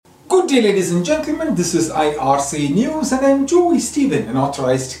day, ladies and gentlemen, this is IRC News and I'm Joey Stephen, an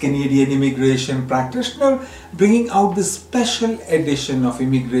authorized Canadian immigration practitioner, bringing out this special edition of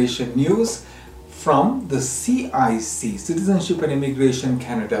immigration news from the CIC, Citizenship and Immigration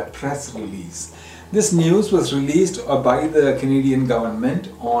Canada press release. This news was released by the Canadian government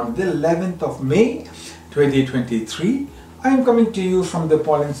on the 11th of May 2023. I am coming to you from the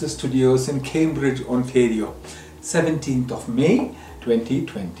Polinsys Studios in Cambridge, Ontario, 17th of May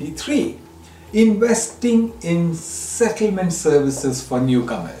 2023. Investing in settlement services for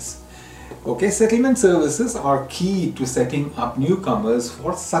newcomers. Okay, settlement services are key to setting up newcomers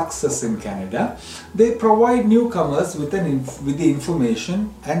for success in Canada. They provide newcomers with the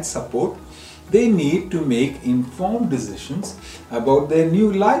information and support they need to make informed decisions about their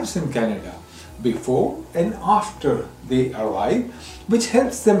new lives in Canada before and after they arrive, which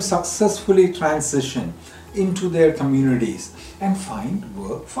helps them successfully transition into their communities and find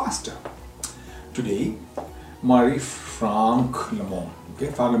work faster. Today, Marie-Frank Lamont,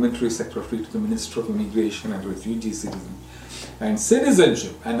 Parliamentary Secretary to the Minister of Immigration and Refugee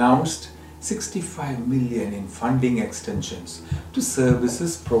Citizenship, announced 65 million in funding extensions to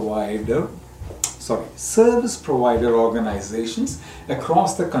service provider organizations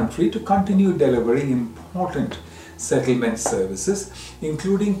across the country to continue delivering important settlement services,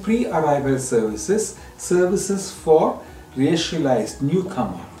 including pre-arrival services, services for racialized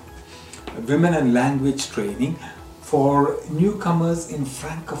newcomer, women and language training for newcomers in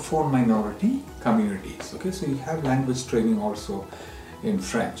francophone minority communities. Okay, so you have language training also in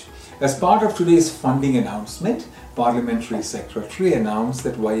French. As part of today's funding announcement, Parliamentary Secretary announced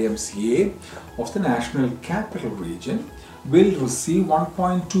that YMCA of the National Capital Region will receive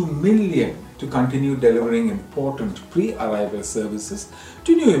 1.2 million to continue delivering important pre-arrival services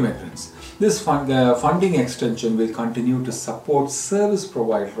to new immigrants. This funding extension will continue to support service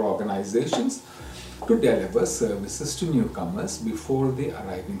provider organizations to deliver services to newcomers before they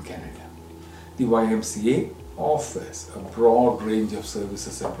arrive in Canada. The YMCA offers a broad range of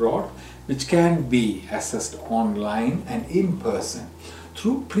services abroad which can be assessed online and in person.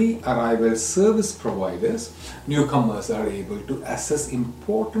 Through pre-arrival service providers, newcomers are able to assess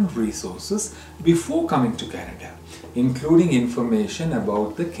important resources before coming to Canada, including information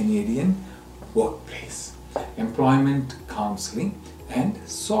about the Canadian workplace, employment counseling, and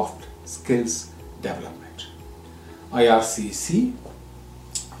soft skills development. IRCC,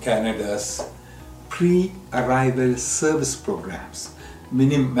 Canada's pre-arrival service programs,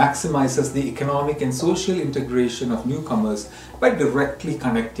 maximizes the economic and social integration of newcomers by directly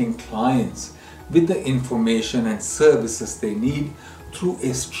connecting clients with the information and services they need through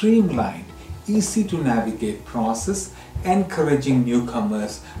a streamlined, easy to navigate process, encouraging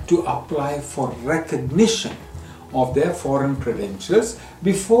newcomers to apply for recognition of their foreign credentials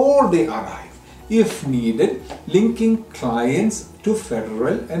before they arrive, if needed, linking clients to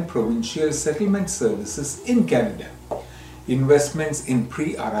federal and provincial settlement services in Canada. Investments in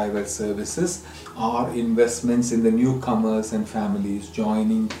pre-arrival services are investments in the newcomers and families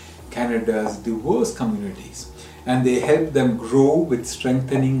joining Canada's diverse communities, and they help them grow with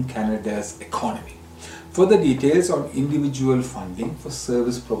strengthening Canada's economy. Further details on individual funding for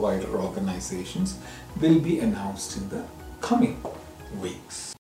service provider organizations will be announced in the coming weeks.